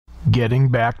Getting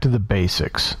back to the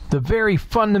basics, the very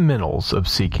fundamentals of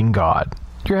seeking God.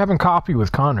 You're having coffee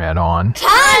with Conrad on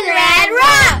Conrad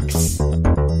Rocks!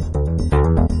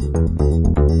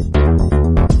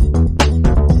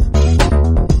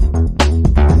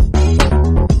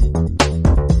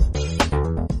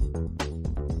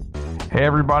 Hey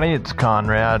everybody, it's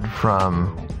Conrad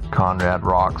from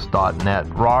ConradRocks.net.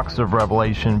 Rocks of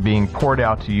Revelation being poured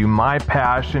out to you. My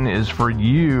passion is for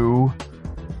you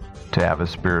to have a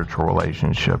spiritual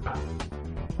relationship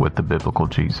with the biblical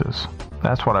Jesus.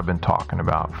 That's what I've been talking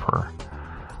about for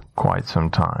quite some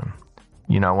time.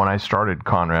 You know, when I started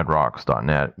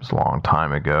ConradRocks.net, it was a long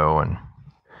time ago, and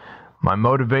my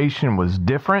motivation was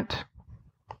different.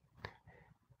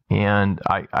 And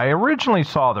I originally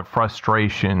saw the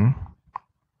frustration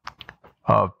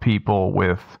of people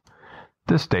with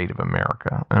the state of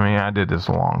America. I mean, I did this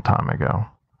a long time ago.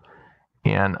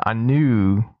 And I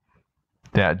knew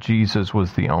that Jesus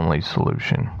was the only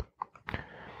solution.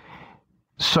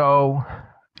 So,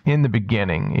 in the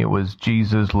beginning, it was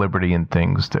Jesus, liberty, and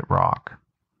things that rock.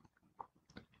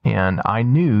 And I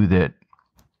knew that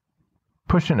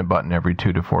pushing a button every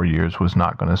 2 to 4 years was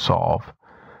not going to solve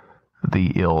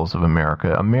the ills of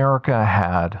America. America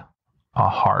had a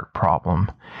heart problem.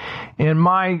 And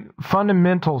my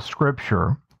fundamental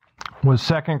scripture was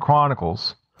 2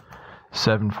 Chronicles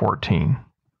 7:14.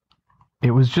 It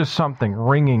was just something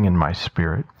ringing in my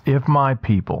spirit. If my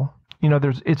people,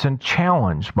 it's a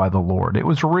challenge by the Lord. It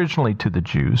was originally to the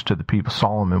Jews, to the people.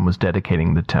 Solomon was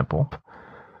dedicating the temple.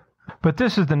 But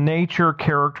this is the nature,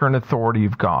 character, and authority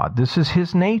of God. This is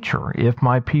his nature. If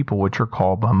my people, which are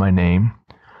called by my name,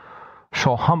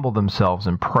 shall humble themselves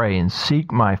and pray and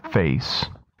seek my face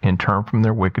and turn from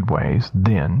their wicked ways,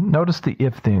 then, notice the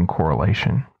if-then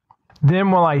correlation, then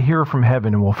will I hear from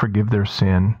heaven and will forgive their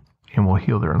sin and will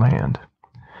heal their land.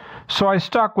 So I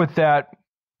stuck with that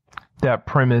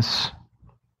premise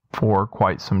for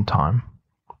quite some time.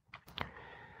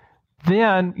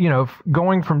 Then,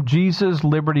 going from Jesus,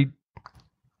 liberty,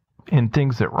 and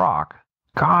things that rock,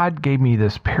 God gave me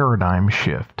this paradigm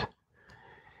shift.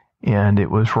 And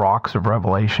it was rocks of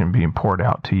revelation being poured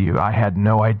out to you. I had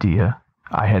no idea.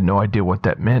 I had no idea what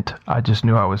that meant. I just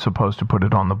knew I was supposed to put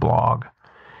it on the blog.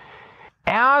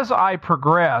 As I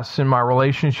progress in my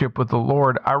relationship with the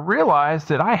Lord, I realize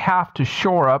that I have to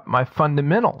shore up my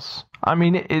fundamentals. I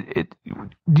mean,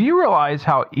 do you realize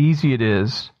how easy it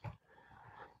is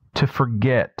to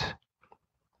forget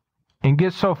and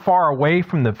get so far away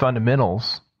from the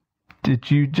fundamentals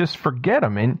that you just forget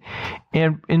them?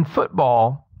 And in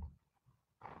football,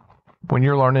 when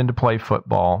you're learning to play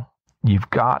football, you've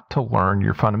got to learn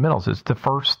your fundamentals. It's the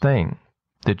first thing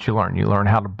that you learn. You learn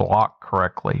how to block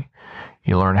correctly.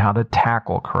 You learn how to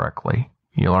tackle correctly.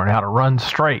 You learn how to run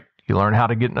straight. You learn how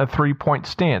to get in a 3-point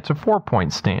stance, a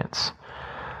 4-point stance.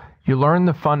 You learn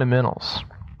the fundamentals.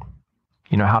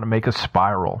 You know how to make a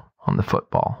spiral on the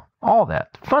football. All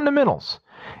that. Fundamentals.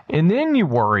 And then you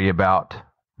worry about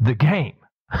the game.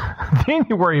 Then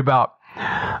you worry about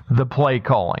the play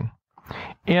calling.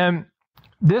 And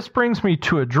this brings me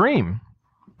to a dream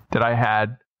that I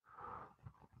had,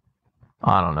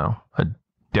 I don't know, a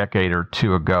decade or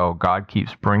two ago. God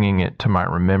keeps bringing it to my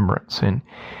remembrance. And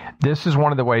this is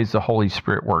one of the ways the Holy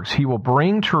Spirit works. He will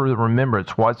bring to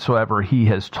remembrance whatsoever he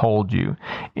has told you.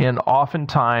 And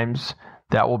oftentimes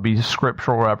that will be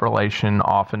scriptural revelation.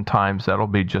 Oftentimes that'll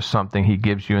be just something he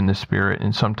gives you in the Spirit.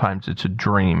 And sometimes it's a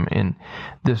dream. And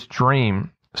this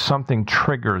dream, something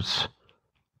triggers.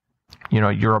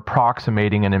 You're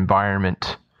approximating an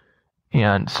environment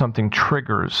and something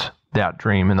triggers that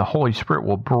dream, and the Holy Spirit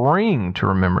will bring to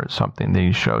remembrance something that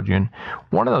he showed you. And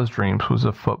one of those dreams was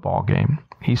a football game.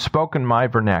 He spoke in my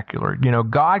vernacular.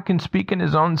 God can speak in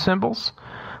his own symbols,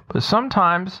 but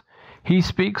sometimes he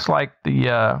speaks like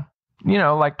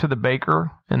like to the baker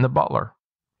and the butler.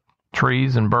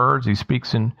 Trees and birds, he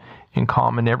speaks in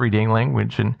common everyday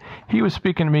language, and he was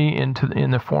speaking to me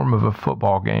in the form of a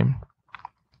football game.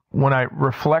 When I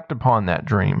reflect upon that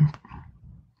dream,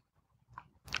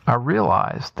 I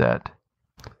realize that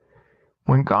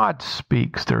when God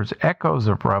speaks, there's echoes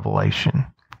of revelation.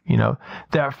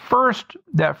 That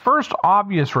first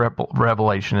obvious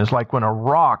revelation is like when a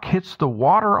rock hits the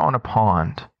water on a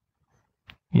pond.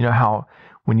 You know how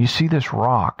when you see this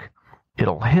rock,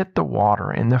 it'll hit the water,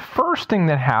 and the first thing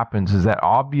that happens is that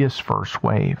obvious first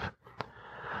wave.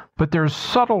 But there's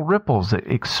subtle ripples that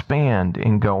expand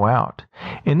and go out.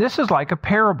 And this is like a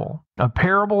parable. A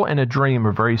parable and a dream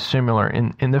are very similar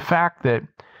in the fact that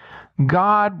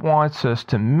God wants us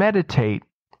to meditate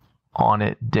on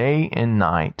it day and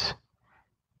night.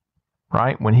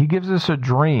 Right? When he gives us a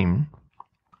dream,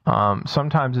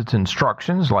 Sometimes it's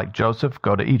instructions like Joseph,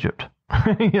 go to Egypt.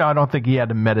 I don't think he had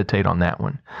to meditate on that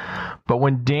one. But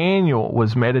when Daniel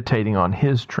was meditating on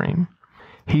his dream,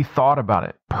 he thought about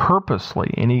it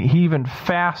purposely, and he even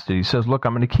fasted. He says, look,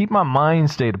 I'm going to keep my mind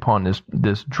stayed upon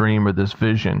this dream or this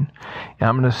vision, and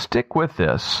I'm going to stick with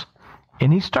this.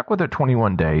 And he stuck with it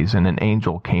 21 days, and an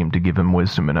angel came to give him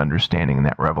wisdom and understanding in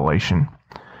that revelation.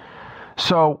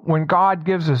 So when God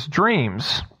gives us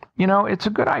dreams, it's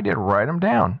a good idea to write them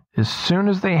down as soon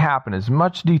as they happen, as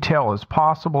much detail as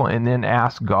possible, and then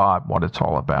ask God what it's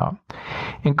all about.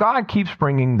 And God keeps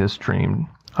bringing this dream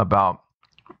about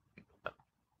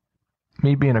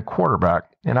me being a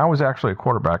quarterback, and I was actually a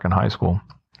quarterback in high school.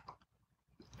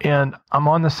 And I'm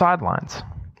on the sidelines.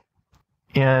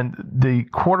 And the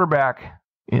quarterback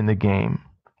in the game,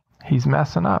 he's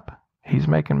messing up. He's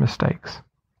making mistakes.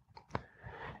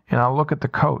 And I look at the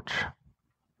coach,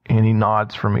 and he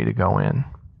nods for me to go in.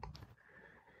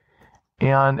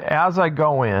 And as I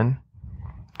go in,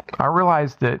 I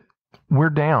realize that we're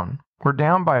down. We're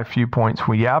down by a few points.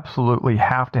 We absolutely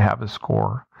have to have a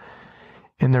score.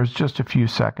 And there's just a few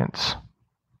seconds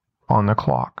on the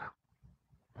clock.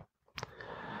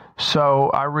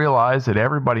 So I realize that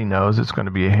everybody knows it's going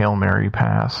to be a Hail Mary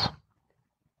pass.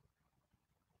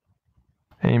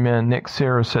 Amen. Nick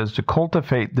Sarah says to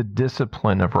cultivate the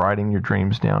discipline of writing your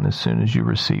dreams down as soon as you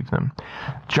receive them.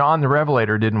 John the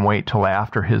Revelator didn't wait till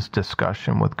after his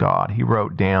discussion with God. He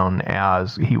wrote down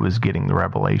as he was getting the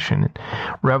revelation.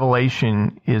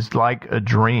 Revelation is like a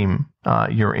dream.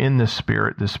 You're in the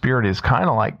Spirit. The Spirit is kind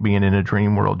of like being in a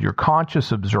dream world. You're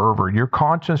conscious observer. Your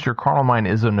carnal mind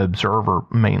is an observer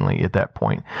mainly at that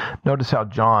point. Notice how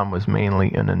John was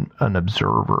mainly an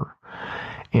observer.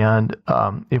 And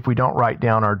if we don't write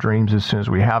down our dreams as soon as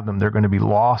we have them, they're going to be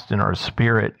lost in our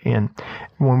spirit. And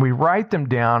when we write them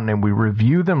down and we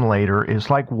review them later, it's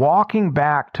like walking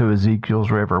back to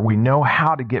Ezekiel's river. We know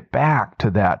how to get back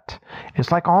to that. It's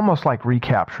like almost like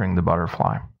recapturing the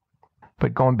butterfly.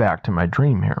 But going back to my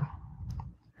dream here,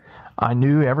 I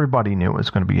knew everybody knew it was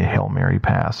going to be a Hail Mary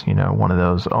pass. One of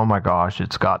those, oh my gosh,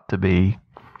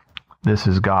 this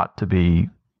has got to be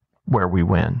where we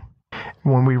win.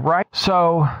 When we write,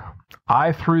 so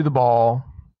I threw the ball,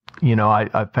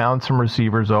 I found some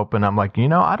receivers open. I'm like,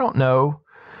 I don't know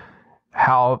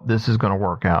how this is going to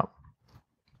work out,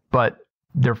 but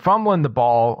they're fumbling the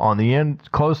ball on the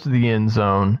end, close to the end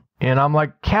zone. And I'm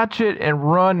like, catch it and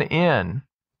run in.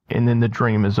 And then the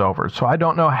dream is over. So I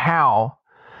don't know how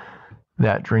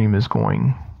that dream is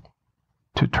going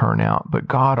to turn out, but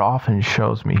God often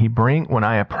shows me. When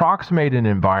I approximate an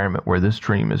environment where this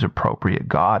dream is appropriate,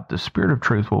 God, the Spirit of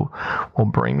truth, will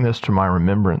bring this to my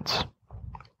remembrance.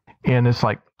 And it's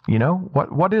like,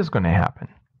 what is going to happen?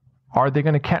 Are they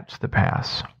going to catch the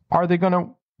pass? Are they going to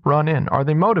run in? Are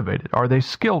they motivated? Are they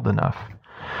skilled enough?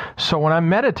 So when I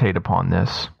meditate upon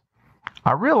this,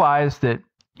 I realize that,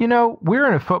 we're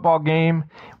in a football game.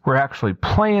 We're actually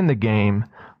playing the game,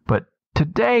 but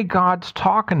today God's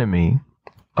talking to me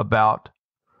about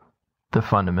the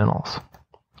fundamentals.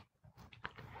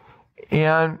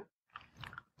 And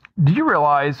do you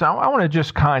realize, I want to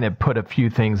just kind of put a few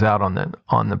things out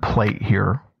on the plate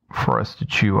here for us to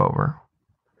chew over,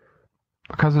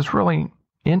 because it's really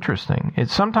interesting.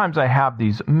 Sometimes I have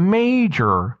these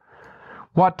major,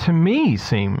 what to me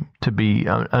seem to be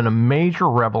a major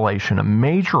revelation, a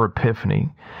major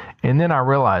epiphany, and then I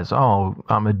realize, oh,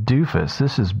 I'm a doofus.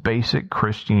 This is basic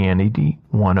Christianity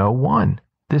 101.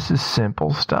 This is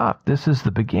simple stuff. This is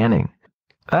the beginning.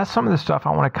 That's some of the stuff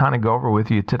I want to kind of go over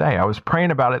with you today. I was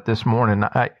praying about it this morning.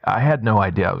 I had no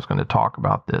idea I was going to talk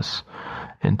about this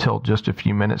until just a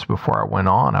few minutes before I went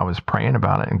on. I was praying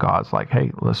about it, and God's like,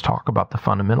 hey, let's talk about the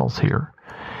fundamentals here.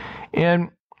 And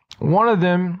one of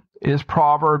them is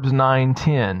Proverbs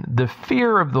 9:10. The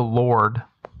fear of the Lord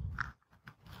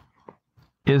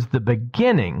is the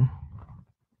beginning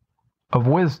of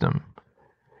wisdom,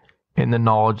 and the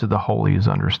knowledge of the holy is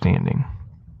understanding.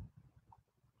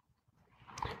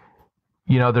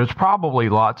 There's probably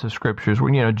lots of scriptures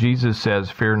where, Jesus says,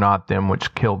 fear not them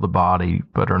which kill the body,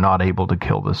 but are not able to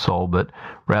kill the soul, but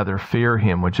rather fear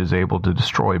him which is able to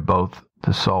destroy both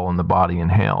the soul and the body in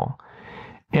hell.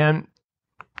 And,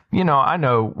 I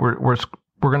know we're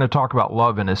going to talk about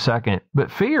love in a second,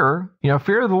 but fear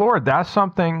of the Lord, that's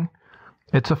something,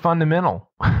 it's a fundamental.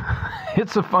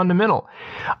 It's a fundamental.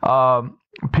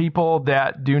 People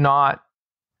that do not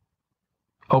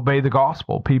obey the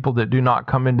gospel, people that do not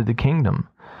come into the kingdom,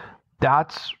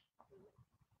 that's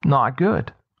not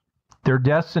good. Their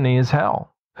destiny is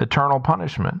hell, eternal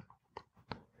punishment.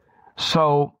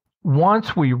 So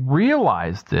once we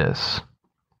realize this,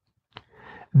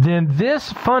 then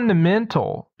this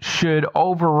fundamental should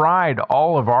override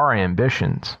all of our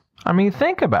ambitions. I mean,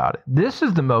 think about it. This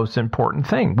is the most important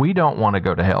thing. We don't want to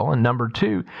go to hell. And number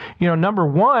two, number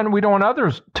one, we don't want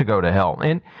others to go to hell.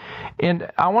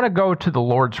 And I want to go to the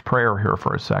Lord's Prayer here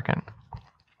for a second.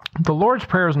 The Lord's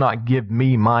Prayer is not give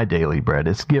me my daily bread.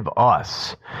 It's give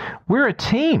us. We're a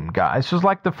team, guys, just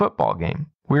like the football game.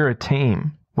 We're a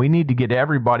team. We need to get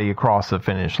everybody across the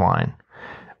finish line.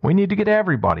 We need to get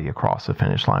everybody across the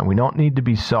finish line. We don't need to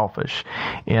be selfish.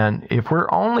 And if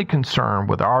we're only concerned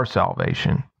with our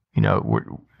salvation,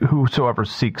 whosoever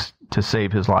seeks to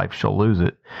save his life shall lose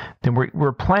it, then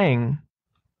we're playing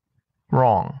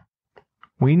wrong.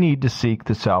 We need to seek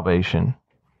the salvation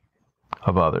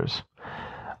of others.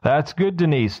 That's good,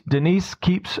 Denise. Denise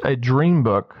keeps a dream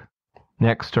book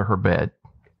next to her bed.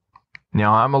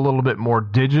 Now, I'm a little bit more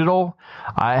digital.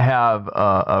 I have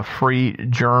a free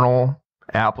journal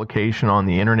application on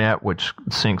the internet, which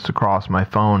syncs across my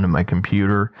phone and my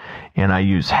computer, and I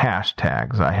use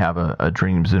hashtags. I have a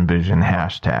Dreams and Vision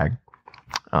hashtag.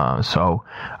 So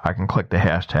I can click the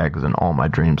hashtags and all my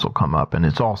dreams will come up, and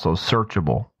it's also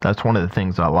searchable. That's one of the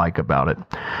things I like about it.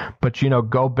 But,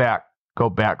 go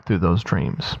back through those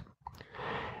dreams.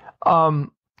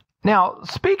 Now,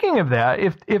 speaking of that,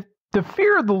 if the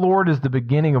fear of the Lord is the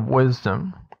beginning of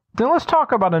wisdom, then let's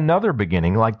talk about another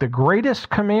beginning, like the greatest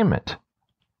commandment.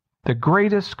 The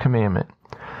greatest commandment.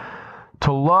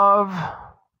 To love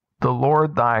the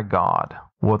Lord thy God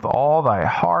with all thy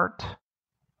heart,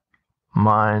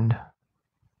 mind,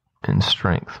 and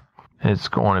strength. It's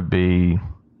going to be,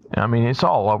 it's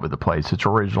all over the place. It's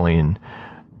originally in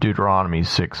Deuteronomy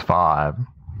 6:5.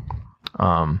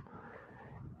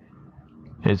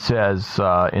 It says,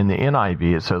 in the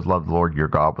NIV, it says, love the Lord your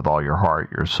God with all your heart,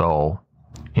 your soul,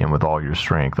 and with all your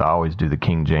strength. I always do the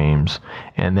King James.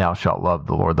 And thou shalt love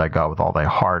the Lord thy God with all thy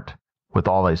heart, with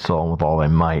all thy soul, and with all thy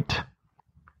might.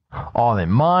 All thy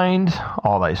mind,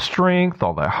 all thy strength,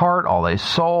 all thy heart, all thy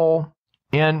soul.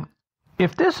 And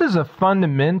if this is a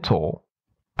fundamental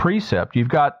precept, you've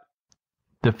got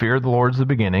the fear of the Lord is the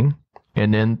beginning,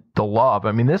 and then the love.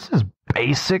 This is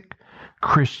basic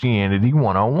Christianity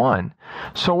 101.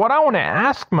 So what I want to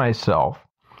ask myself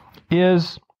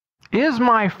is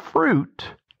my fruit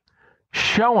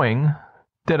showing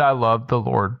that I love the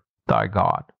Lord thy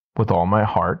God with all my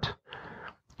heart?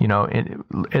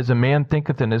 As a man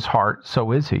thinketh in his heart,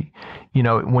 so is he.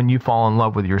 When you fall in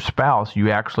love with your spouse,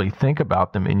 you actually think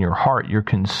about them in your heart. You're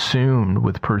consumed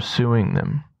with pursuing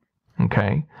them.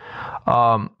 Okay?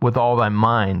 With all thy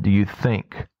mind, do you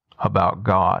think about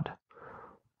God?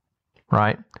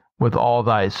 Right? With all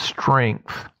thy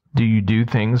strength, do you do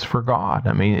things for God?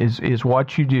 Is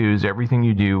what you do, is everything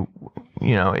you do,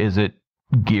 is it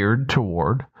geared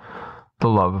toward the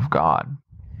love of God?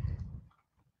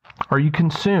 Are you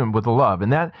consumed with the love?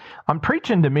 And that, I'm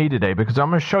preaching to me today because I'm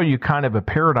going to show you kind of a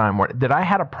paradigm that I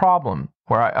had a problem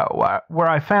where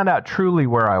I found out truly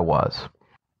where I was,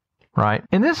 right?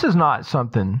 And this is not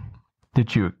something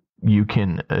that you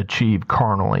can achieve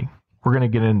carnally. We're going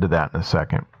to get into that in a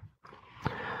second.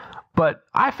 But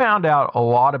I found out a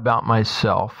lot about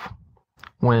myself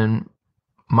when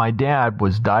my dad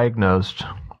was diagnosed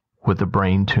with a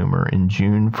brain tumor in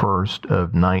June 1st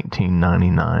of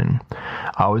 1999.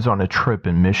 I was on a trip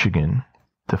in Michigan.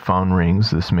 The phone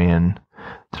rings. This man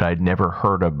that I'd never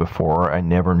heard of before, I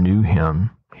never knew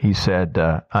him. He said,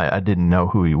 I didn't know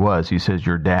who he was. He says,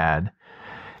 your dad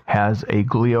has a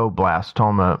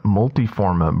glioblastoma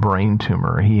multiforme brain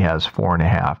tumor. He has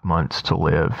 4.5 months to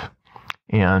live.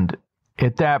 And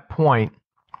at that point,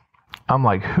 I'm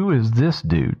like, who is this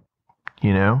dude?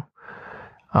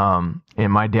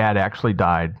 And my dad actually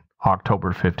died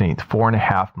October 15th,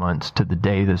 4.5 months to the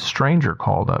day this stranger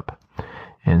called up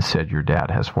and said, your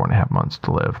dad has 4.5 months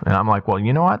to live. And I'm like, well,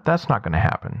 you know what? That's not going to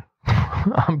happen.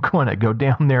 I'm going to go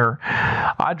down there.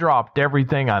 I dropped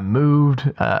everything. I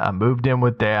moved in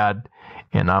with Dad.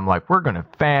 And I'm like, we're going to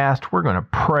fast. We're going to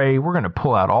pray. We're going to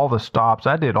pull out all the stops.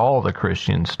 I did all the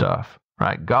Christian stuff,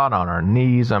 right? Got on our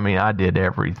knees. I did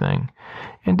everything.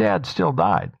 And Dad still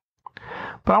died.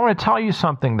 But I want to tell you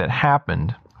something that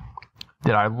happened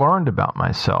that I learned about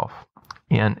myself.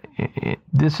 And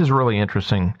this is really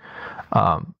interesting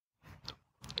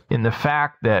in the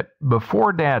fact that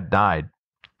before Dad died,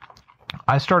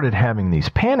 I started having these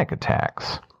panic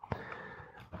attacks,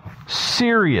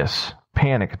 serious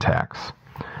panic attacks.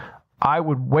 I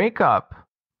would wake up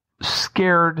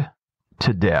scared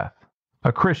to death,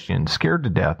 a Christian scared to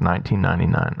death,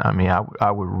 1999.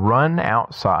 I would run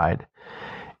outside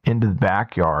into the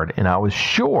backyard, and I was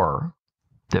sure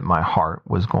that my heart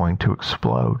was going to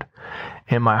explode,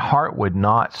 and my heart would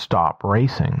not stop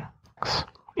racing.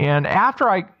 And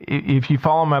if you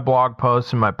follow my blog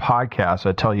posts and my podcast,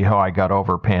 I tell you how I got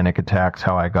over panic attacks,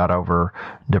 how I got over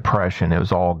depression. It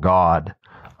was all God,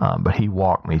 but He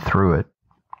walked me through it.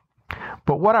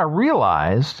 But what I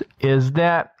realized is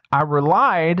that I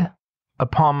relied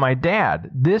upon my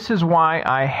dad. This is why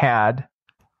I had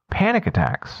panic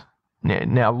attacks.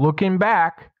 Now, looking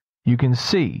back, you can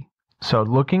see. So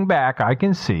looking back, I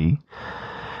can see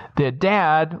that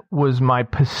Dad was my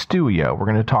Pisteuo. We're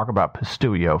going to talk about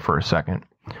Pisteuo for a second.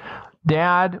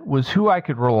 Dad was who I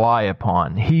could rely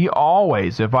upon. He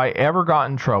always, if I ever got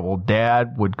in trouble,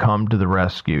 Dad would come to the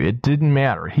rescue. It didn't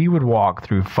matter. He would walk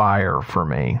through fire for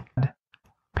me.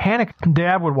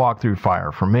 Dad would walk through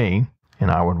fire for me,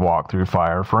 and I would walk through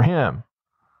fire for him.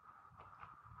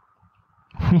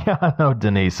 Yeah, I know,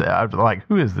 Denise. I was like,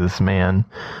 who is this man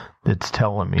that's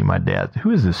telling me my dad?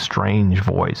 Who is this strange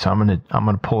voice? I'm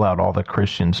gonna pull out all the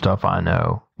Christian stuff I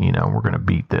know. We're gonna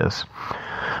beat this.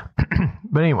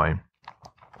 But anyway,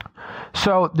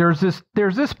 so there's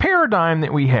this paradigm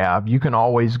that we have. You can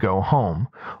always go home.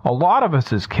 A lot of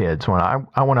us as kids, when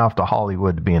I went off to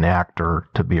Hollywood to be an actor,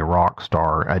 to be a rock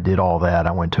star, I did all that.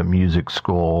 I went to music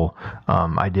school.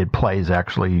 I did plays.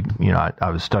 Actually, I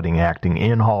was studying acting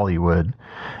in Hollywood,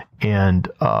 and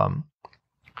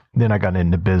then I got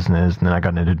into business, and then I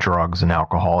got into drugs and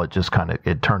alcohol.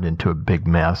 It turned into a big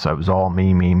mess. I was all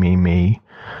me, me, me, me.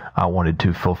 I wanted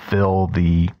to fulfill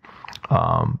the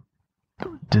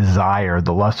desire,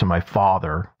 the lust of my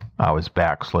father. I was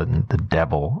backslidden. The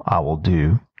devil I will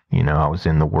do. I was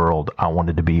in the world. I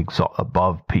wanted to be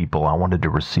above people. I wanted to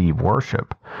receive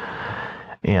worship.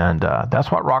 And that's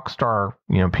what rock star,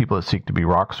 people that seek to be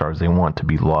rock stars, they want to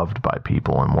be loved by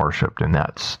people and worshiped. And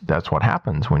that's what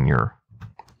happens when you're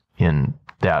in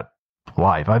that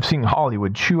life. I've seen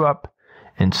Hollywood chew up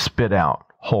and spit out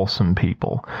wholesome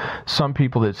people. Some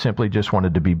people that simply just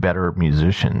wanted to be better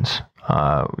musicians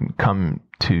come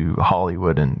to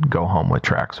Hollywood and go home with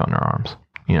tracks on their arms.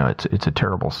 It's a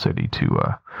terrible city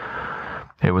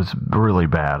it was really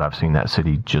bad. I've seen that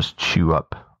city just chew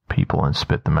up people and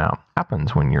spit them out.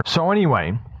 Happens when you're... So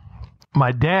anyway,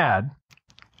 my dad,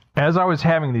 as I was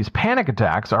having these panic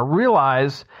attacks, I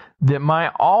realized that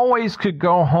my always could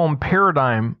go home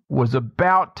paradigm was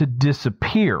about to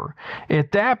disappear.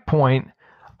 At that point,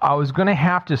 I was going to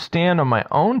have to stand on my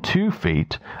own 2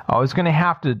 feet. I was going to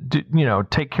have to,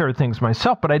 take care of things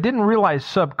myself. But I didn't realize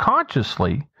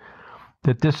subconsciously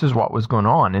that this is what was going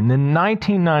on. And then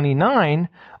 1999,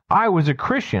 I was a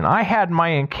Christian. I had my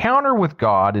encounter with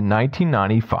God in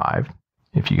 1995.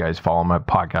 If you guys follow my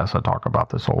podcast, I talk about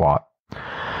this a lot.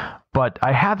 But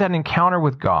I had that encounter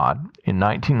with God in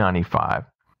 1995.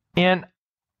 And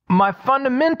my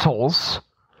fundamentals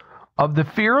of the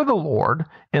fear of the Lord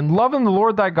and loving the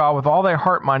Lord thy God with all thy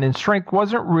heart, mind, and strength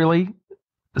wasn't really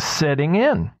setting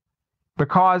in,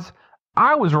 because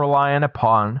I was relying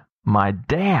upon my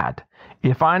dad.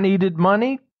 If I needed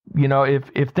money,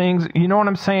 if things, you know what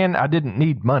I'm saying? I didn't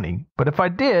need money, but if I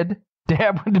did,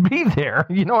 Dad would be there.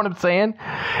 You know what I'm saying?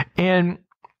 And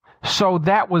so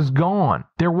that was gone.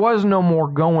 There was no more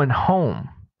going home.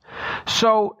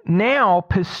 So now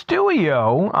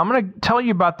Pisteuo, I'm going to tell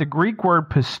you about the Greek word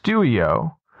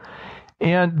Pisteuo.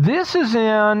 And this is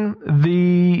in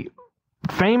the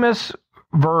famous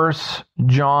verse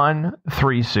John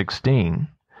 3:16.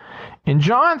 In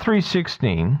John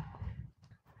 3:16,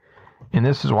 and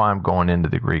this is why I'm going into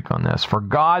the Greek on this. For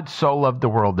God so loved the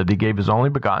world that he gave his only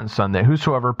begotten Son, that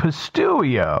whosoever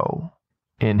Pisteuo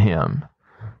in him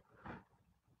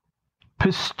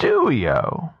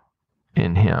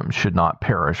should not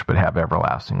perish, but have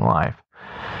everlasting life.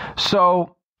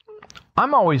 So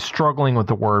I'm always struggling with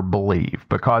the word believe,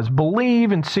 because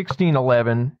believe in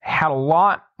 1611 had a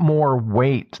lot more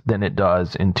weight than it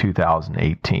does in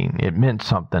 2018. It meant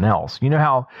something else. You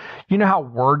know how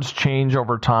words change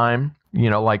over time?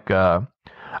 Like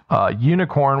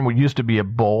unicorn used to be a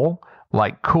bull.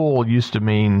 Like cool used to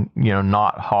mean,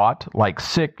 not hot. Like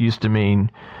sick used to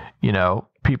mean,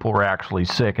 people were actually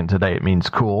sick, and today it means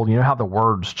cool. You know how the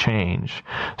words change.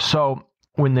 So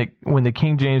when the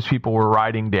King James people were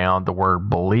writing down the word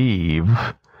believe,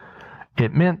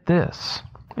 it meant this.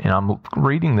 And I'm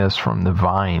reading this from the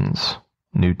Vines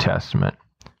New Testament.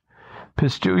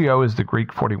 Pisteuo is the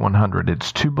Greek 4100.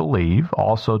 It's to believe,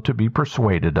 also to be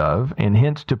persuaded of, and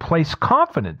hence to place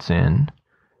confidence in,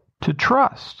 to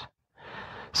trust.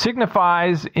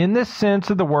 Signifies, in this sense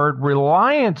of the word,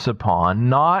 reliance upon,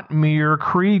 not mere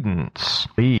credence.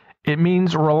 It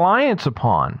means reliance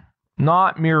upon,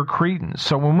 not mere credence.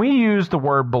 So when we use the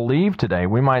word believe today,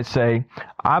 we might say,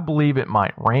 I believe it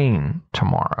might rain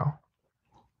tomorrow.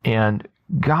 And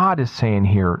God is saying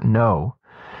here, no,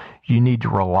 You need to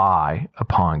rely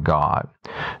upon God.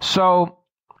 So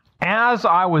as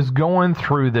I was going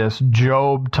through this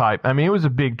Job type, I mean, it was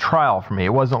a big trial for me.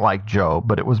 It wasn't like Job,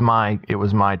 but it was my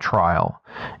trial.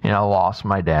 And I lost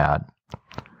my dad.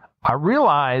 I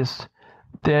realized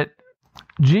that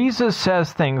Jesus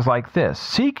says things like this: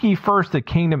 seek ye first the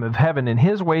kingdom of heaven and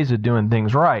his ways of doing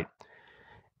things right,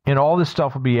 and all this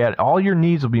stuff will be added. All your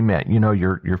needs will be met. You know,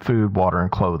 your food, water,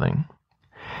 and clothing.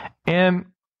 And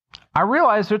I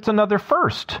realized it's another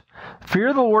first.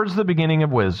 Fear the Lord is the beginning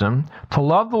of wisdom. To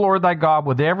love the Lord thy God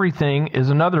with everything is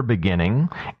another beginning.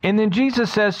 And then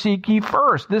Jesus says, seek ye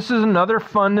first. This is another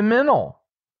fundamental.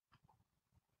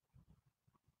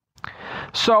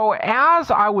 So as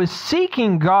I was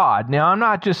seeking God, now I'm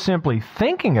not just simply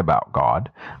thinking about God,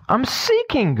 I'm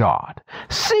seeking God.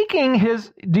 Seeking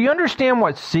His, do you understand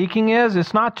what seeking is?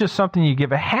 It's not just something you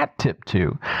give a hat tip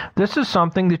to. This is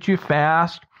something that you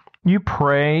fast, you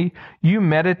pray, you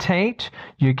meditate,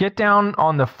 you get down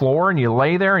on the floor and you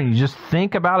lay there and you just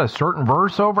think about a certain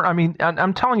verse over. I mean,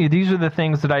 I'm telling you, these are the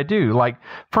things that I do. Like,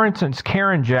 for instance,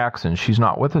 Karen Jackson, she's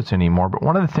not with us anymore, but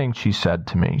one of the things she said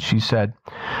to me, she said,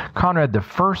 Conrad, the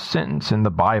first sentence in the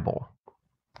Bible,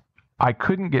 I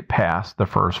couldn't get past the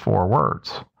first 4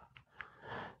 words.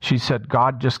 She said,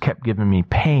 God just kept giving me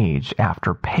page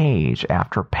after page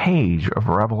after page of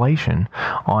revelation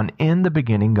on in the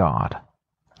beginning God.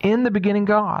 In the beginning,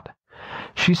 God.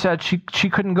 She said she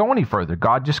couldn't go any further.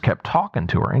 God just kept talking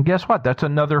to her. And guess what? That's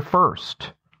another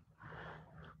first.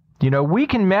 You know, we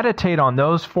can meditate on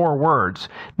those 4 words.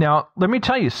 Now, let me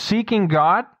tell you, seeking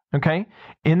God, okay?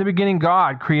 In the beginning,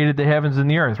 God created the heavens and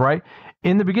the earth, right?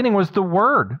 In the beginning was the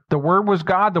Word. The Word was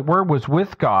God. The Word was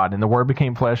with God. And the Word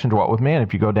became flesh and dwelt with man,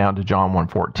 if you go down to John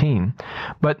 1:14.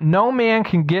 But no man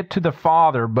can get to the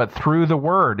Father but through the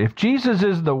Word. If Jesus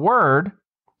is the Word,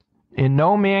 and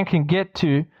no man can get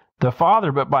to the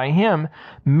Father but by Him,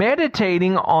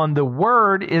 meditating on the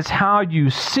Word is how you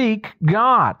seek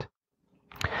God.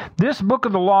 This book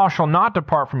of the law shall not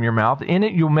depart from your mouth. In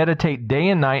it you'll meditate day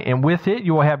and night, and with it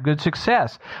you will have good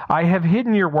success. I have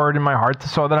hidden your word in my heart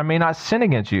so that I may not sin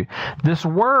against you. This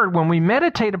word, when we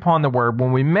meditate upon the word,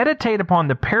 when we meditate upon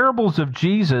the parables of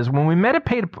Jesus, when we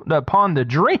meditate upon the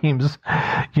dreams,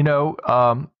 you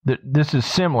know, this is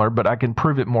similar, but I can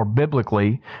prove it more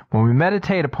biblically. When we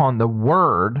meditate upon the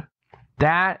word,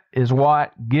 that is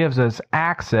what gives us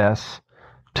access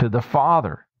to the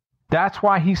Father. That's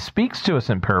why He speaks to us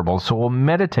in parables, so we'll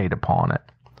meditate upon it.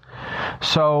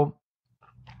 So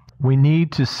we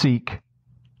need to seek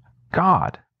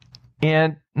God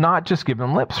and not just give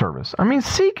Him lip service. I mean,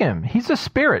 seek Him. He's a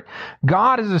spirit.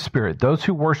 God is a spirit. Those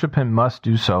who worship Him must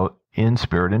do so in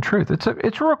spirit and truth. It's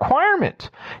a requirement.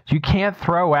 You can't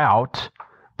throw out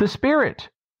the Spirit.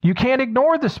 You can't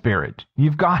ignore the Spirit.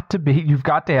 You've got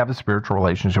to have a spiritual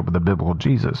relationship with the biblical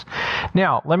Jesus.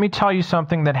 Now, let me tell you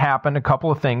something that happened, a couple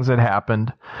of things that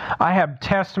happened. I have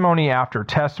testimony after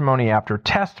testimony after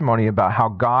testimony about how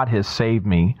God has saved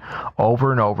me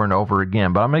over and over and over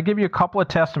again. But I'm going to give you a couple of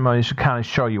testimonies to kind of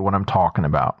show you what I'm talking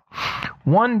about.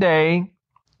 One day,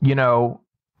 you know,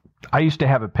 I used to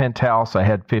have a penthouse. I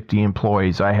had 50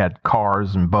 employees. I had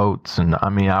cars and boats, and I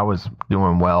mean, I was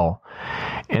doing well.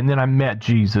 And then I met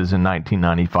Jesus in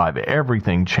 1995.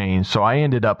 Everything changed, so I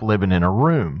ended up living in a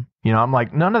room. You know, I'm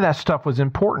like, none of that stuff was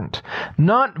important.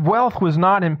 Wealth was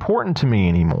not important to me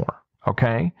anymore,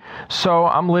 okay? So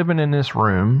I'm living in this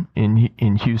room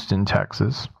in Houston,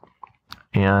 Texas,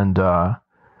 and I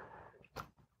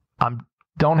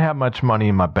don't have much money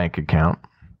in my bank account,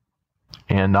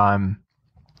 and I'm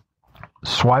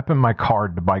swiping my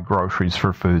card to buy groceries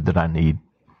for food that I need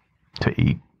to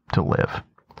eat, to live.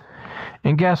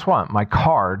 And guess what? My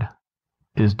card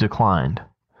is declined.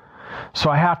 So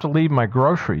I have to leave my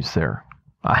groceries there.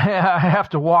 I have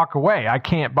to walk away. I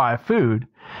can't buy food.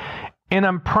 And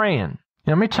I'm praying.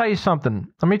 Let me tell you something.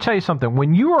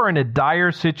 When you are in a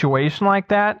dire situation like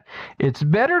that, it's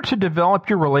better to develop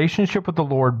your relationship with the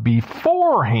Lord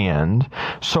beforehand.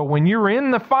 So when you're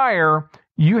in the fire,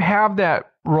 you have that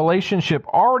relationship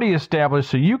already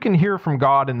established so you can hear from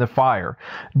God in the fire.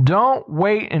 Don't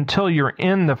wait until you're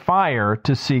in the fire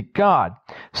to seek God.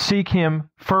 Seek Him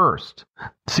first.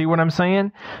 See what I'm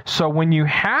saying? So when you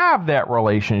have that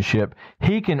relationship,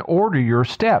 He can order your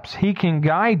steps. He can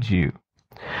guide you.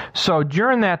 So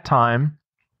during that time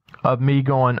of me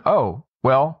going, oh,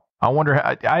 well,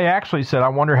 I actually said, I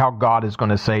wonder how God is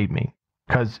going to save me.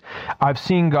 Because I've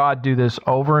seen God do this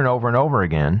over and over and over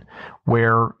again,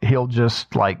 where He'll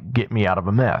just like get me out of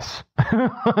a mess.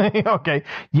 Okay.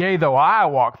 Yea, though I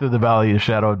walk through the valley of the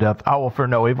shadow of death, I will fear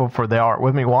no evil, for Thou art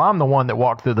with me. Well, I'm the one that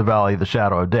walked through the valley of the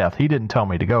shadow of death. He didn't tell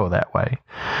me to go that way.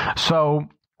 So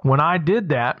when I did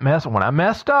that, when I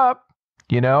messed up,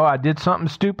 I did something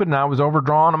stupid and I was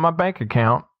overdrawn on my bank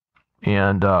account.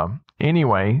 And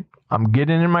anyway, I'm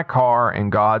getting in my car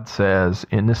and God says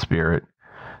in the Spirit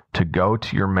to go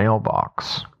to your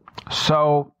mailbox.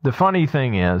 So the funny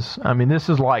thing is, this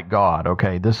is like God,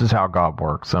 okay? This is how God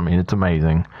works. It's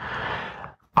amazing.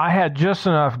 I had just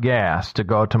enough gas to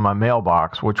go to my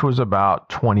mailbox, which was about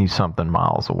 20-something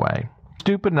miles away.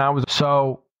 Stupid, and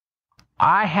so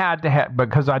I had to have,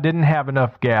 because I didn't have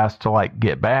enough gas to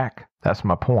get back. That's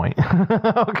my point.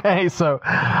 Okay, so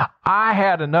I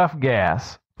had enough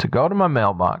gas to go to my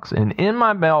mailbox, and in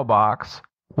my mailbox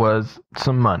was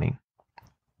some money.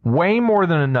 Way more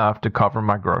than enough to cover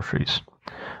my groceries.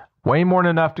 Way more than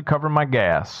enough to cover my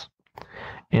gas.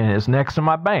 And it's next to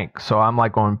my bank. So I'm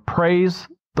going, praise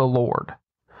the Lord.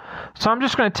 So I'm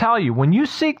just going to tell you, when you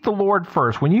seek the Lord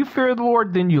first, when you fear the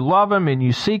Lord, then you love Him and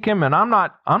you seek Him. And I'm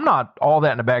not all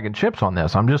that in a bag of chips on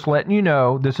this. I'm just letting you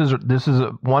know this is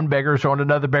one beggar showing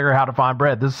another beggar how to find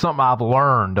bread. This is something I've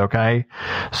learned. Okay,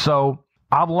 so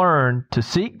I've learned to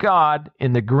seek God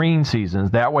in the green seasons.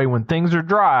 That way, when things are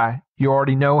dry, you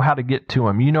already know how to get to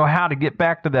Him. You know how to get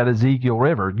back to that Ezekiel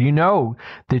River. You know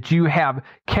that you have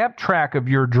kept track of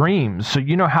your dreams, so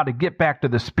you know how to get back to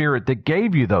the Spirit that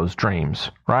gave you those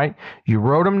dreams, right? You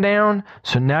wrote them down,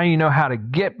 so now you know how to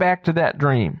get back to that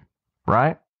dream,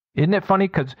 right? Isn't it funny?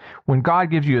 Because when God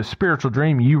gives you a spiritual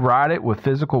dream, you write it with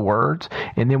physical words,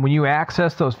 and then when you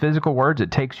access those physical words,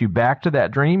 it takes you back to that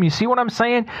dream. You see what I'm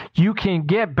saying? You can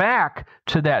get back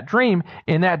to that dream,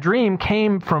 and that dream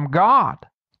came from God.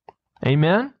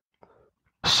 Amen?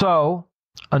 So,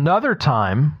 another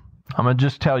time, I'm going to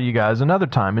just tell you guys another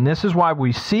time, and this is why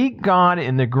we seek God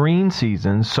in the green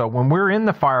seasons. So when we're in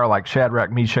the fire like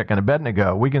Shadrach, Meshach, and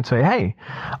Abednego, we can say, hey,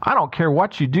 I don't care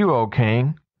what you do, O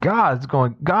king. God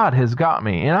has got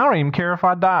me, and I don't even care if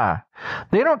I die.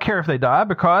 They don't care if they die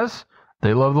because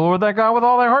they love the Lord thy God with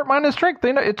all their heart, mind, and strength.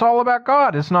 They know it's all about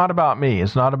God. It's not about me.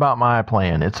 It's not about my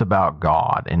plan. It's about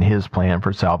God and His plan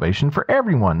for salvation for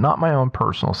everyone, not my own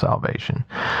personal salvation.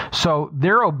 So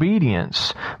their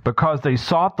obedience, because they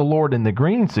sought the Lord in the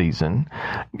green season,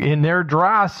 in their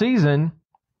dry season,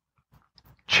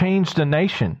 changed a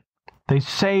nation. They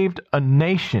saved a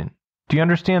nation. Do you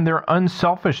understand? Their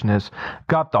unselfishness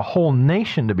got the whole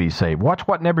nation to be saved. Watch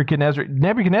what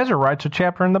Nebuchadnezzar writes a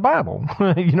chapter in the Bible.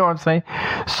 You know what I'm saying?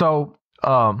 So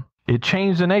it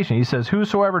changed the nation. He says,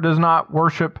 whosoever does not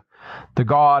worship the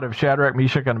God of Shadrach,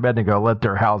 Meshach, and Abednego, let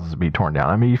their houses be torn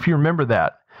down. If you remember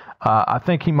that, I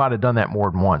think he might have done that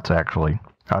more than once, actually.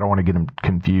 I don't want to get him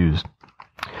confused.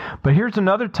 But here's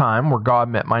another time where God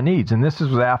met my needs, and this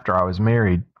was after I was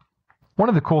married. One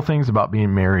of the cool things about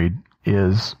being married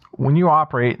is when you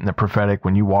operate in the prophetic,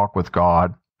 when you walk with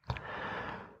God,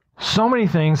 so many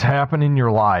things happen in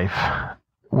your life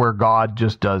where God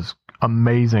just does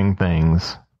amazing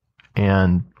things,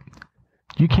 and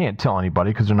you can't tell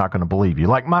anybody because they're not going to believe you.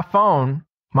 Like my phone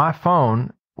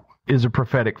is a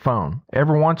prophetic phone.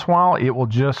 Every once in a while, it will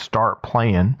just start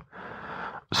playing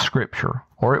scripture,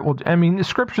 or it will,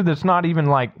 scripture that's not even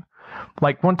like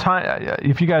one time,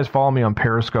 if you guys follow me on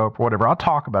Periscope or whatever, I'll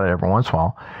talk about it every once in a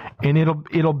while, and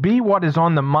it'll be what is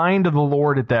on the mind of the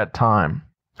Lord at that time,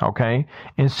 okay?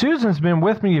 And Susan's been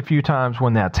with me a few times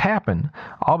when that's happened.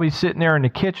 I'll be sitting there in the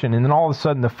kitchen, and then all of a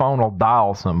sudden the phone will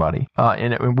dial somebody,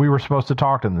 and we were supposed to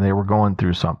talk to them. They were going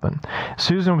through something.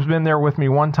 Susan's been there with me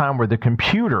one time where the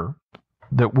computer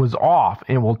that was off,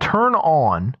 it will turn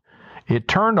on. It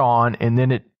turned on, and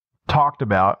then it talked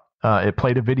about, it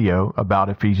played a video about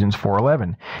Ephesians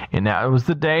 4:11. And that was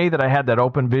the day that I had that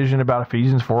open vision about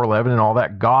Ephesians 4:11 and all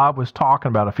that. God was talking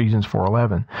about Ephesians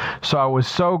 4:11. So I was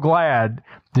so glad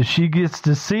that she gets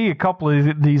to see a couple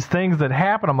of these things that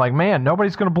happen. I'm like, man,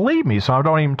 nobody's going to believe me, so I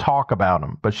don't even talk about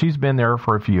them. But she's been there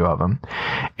for a few of them.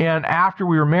 And after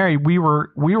we were married, we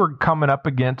were coming up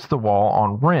against the wall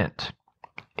on rent.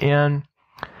 And,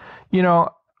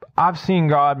 I've seen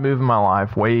God move in my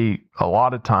life a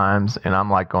lot of times, and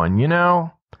I'm like going,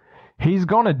 He's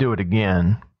going to do it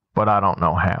again, but I don't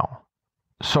know how.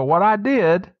 So what I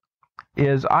did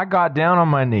is I got down on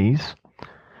my knees,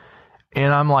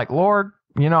 and I'm like, Lord,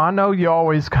 I know you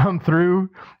always come through,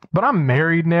 but I'm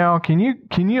married now. Can you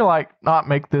not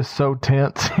make this so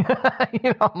tense?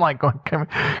 I'm like going,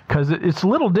 because it's a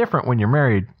little different when you're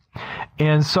married.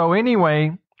 And so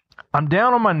anyway, I'm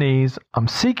down on my knees. I'm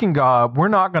seeking God. We're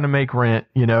not going to make rent.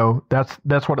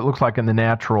 That's what it looks like in the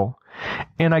natural.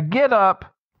 And I get up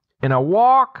and I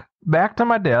walk back to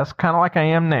my desk, kind of like I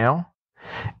am now,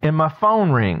 and my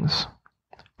phone rings.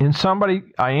 And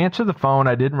I answer the phone.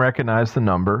 I didn't recognize the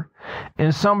number.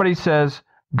 And somebody says,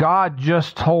 God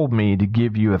just told me to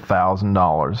give you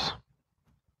 $1,000.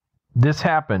 This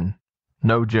happened.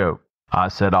 No joke. I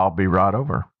said, I'll be right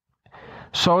over.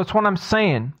 So it's what I'm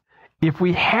saying. If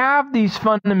we have these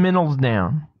fundamentals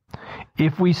down,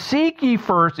 if we seek ye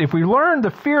first, if we learn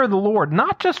the fear of the Lord,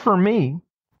 not just for me,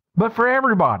 but for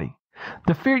everybody.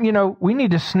 The fear, we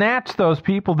need to snatch those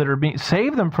people that are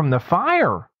save them from the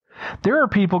fire. There are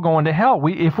people going to hell.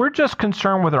 If we're just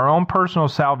concerned with our own personal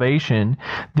salvation,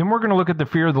 then we're going to look at the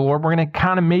fear of the Lord. We're going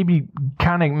to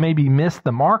maybe miss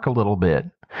the mark a little bit.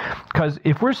 Because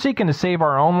if we're seeking to save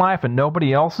our own life and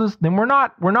nobody else's, then we're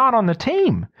not on the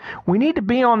team. We need to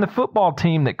be on the football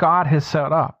team that God has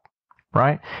set up.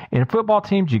 Right? In football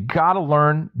teams, you got to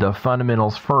learn the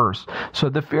fundamentals first. So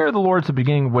the fear of the Lord is the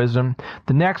beginning of wisdom.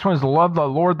 The next one is to love the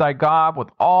Lord thy God with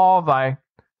all thy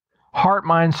heart,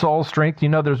 mind, soul, strength.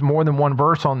 There's more than one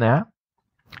verse on that.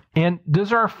 And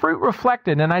does our fruit reflect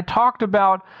it? And I talked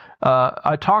a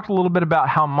little bit about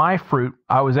how my fruit,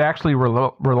 I was actually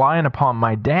relying upon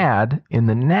my dad in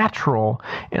the natural,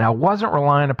 and I wasn't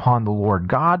relying upon the Lord.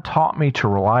 God taught me to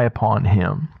rely upon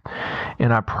him,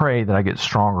 and I pray that I get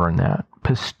stronger in that.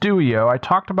 Pisteuo, I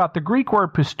talked about the Greek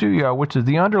word pisteuo, which is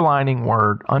the underlying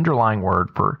word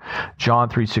for John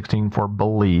 3:16 for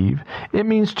believe. It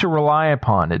means to rely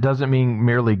upon. It doesn't mean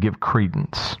merely give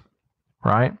credence.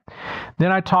 Right?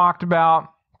 Then I talked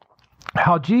about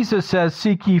how Jesus says,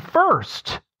 seek ye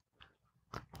first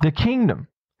the kingdom.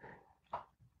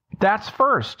 That's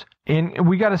first. And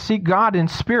we got to seek God in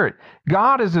spirit.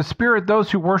 God is a spirit.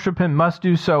 Those who worship him must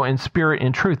do so in spirit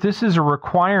and truth. This is a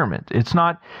requirement. It's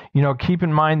not, keep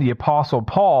in mind the Apostle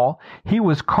Paul, he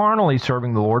was carnally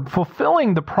serving the Lord,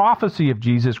 fulfilling the prophecy of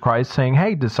Jesus Christ, saying,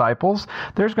 hey, disciples,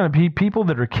 there's going to be people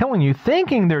that are killing you,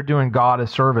 thinking they're doing God a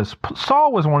service.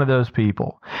 Saul was one of those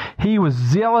people. He was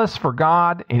zealous for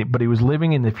God, but he was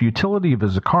living in the futility of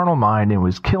his carnal mind and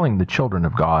was killing the children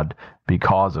of God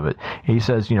because of it. He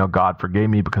says, God forgave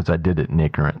me because I did it in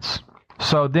ignorance.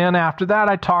 So then after that,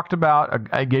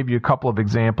 I gave you a couple of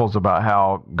examples about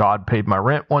how God paid my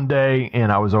rent one day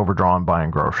and I was overdrawn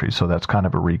buying groceries. So that's kind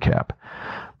of a recap.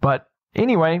 But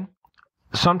anyway,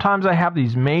 sometimes I have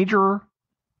these major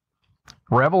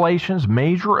revelations,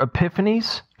 major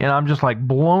epiphanies, and I'm just like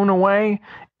blown away.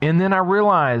 And then I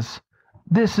realize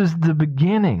this is the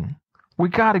beginning. We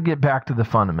got to get back to the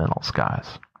fundamentals, guys.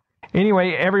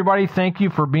 Anyway, everybody, thank you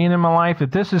for being in my life.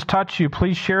 If this has touched you,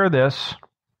 please share this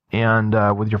and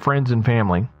with your friends and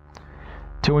family.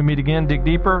 Till we meet again, dig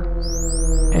deeper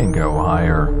and go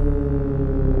higher.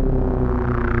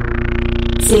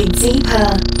 Dig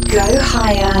deeper, go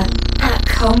higher at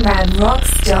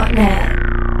comraderocks.net.